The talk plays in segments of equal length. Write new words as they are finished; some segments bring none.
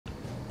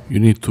you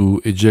need to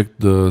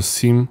eject the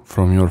SIM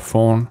from your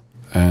phone,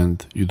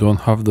 and you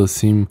don't have the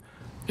SIM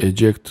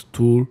eject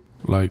tool.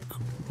 Like,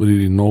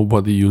 really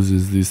nobody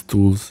uses these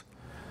tools.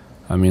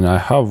 I mean, I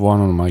have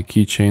one on my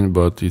keychain,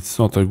 but it's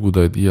not a good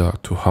idea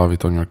to have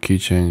it on your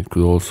keychain. It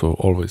could also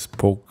always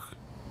poke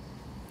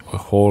a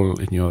hole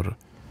in your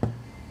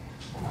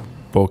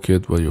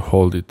pocket where you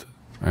hold it.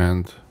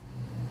 And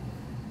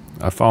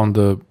I found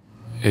the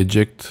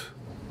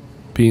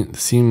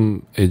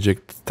SIM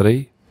eject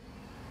tray,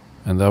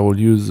 and I will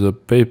use a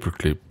paper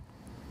clip.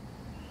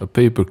 A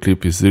paper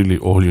clip is really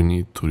all you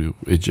need to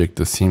eject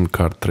a SIM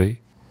card tray.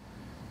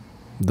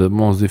 The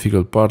most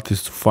difficult part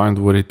is to find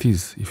where it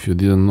is. If you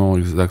didn't know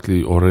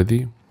exactly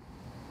already,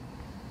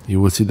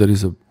 you will see there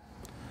is a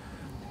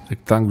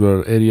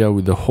rectangular area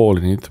with a hole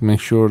in it.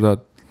 Make sure that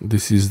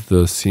this is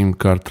the SIM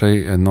card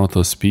tray and not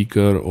a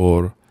speaker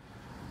or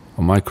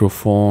a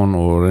microphone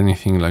or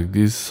anything like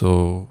this,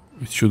 so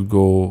it should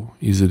go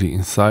easily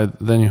inside.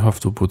 Then you have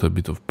to put a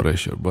bit of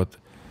pressure, but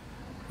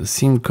the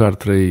SIM card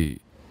tray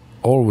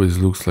always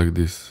looks like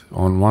this.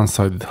 On one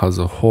side it has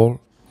a hole,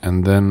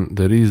 and then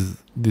there is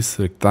this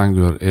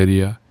rectangular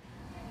area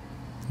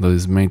that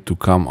is made to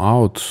come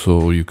out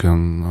so you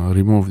can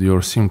remove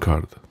your SIM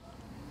card.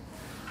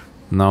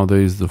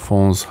 Nowadays the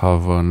phones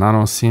have a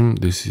nano SIM.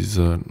 This is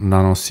a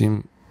nano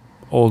SIM.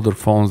 Older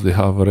phones, they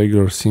have a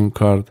regular SIM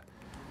card,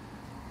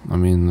 I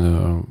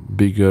mean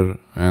bigger,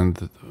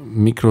 and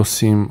micro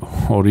SIM,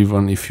 or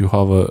even if you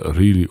have a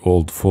really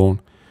old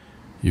phone,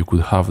 you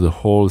could have the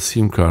whole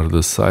SIM card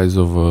the size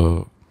of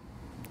a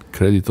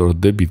credit or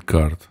debit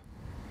card.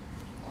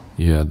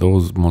 Yeah,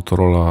 those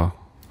Motorola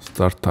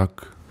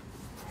StarTAC.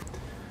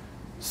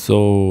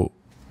 So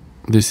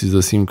this is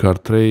the SIM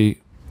card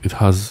tray. It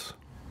has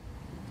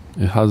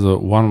a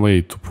one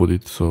way to put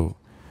it, so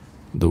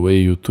the way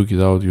you took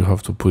it out, you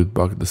have to put it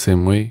back the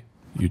same way.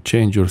 You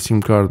change your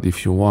SIM card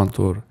if you want,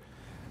 or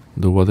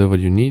do whatever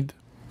you need,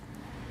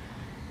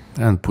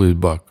 and put it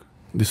back.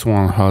 This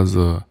one has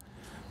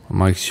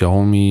my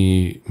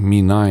Xiaomi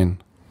Mi 9.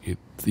 It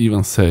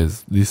even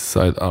says this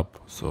side up,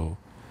 so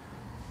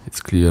it's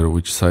clear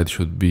which side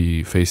should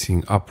be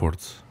facing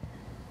upwards.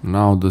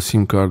 Now the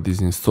SIM card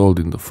is installed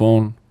in the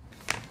phone.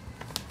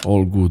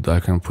 All good, I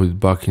can put it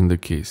back in the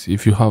case.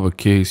 If you have a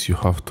case, you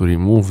have to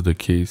remove the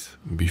case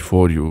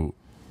before you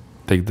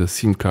take the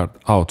SIM card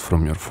out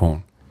from your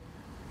phone.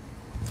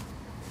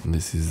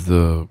 This is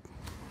the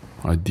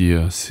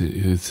idea.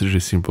 It's really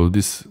simple.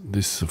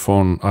 This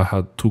phone, I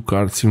had two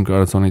SIM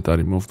cards on it. I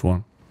removed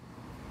one.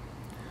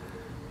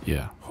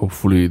 Yeah,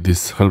 hopefully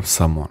this helps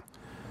someone.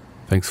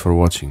 Thanks for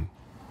watching.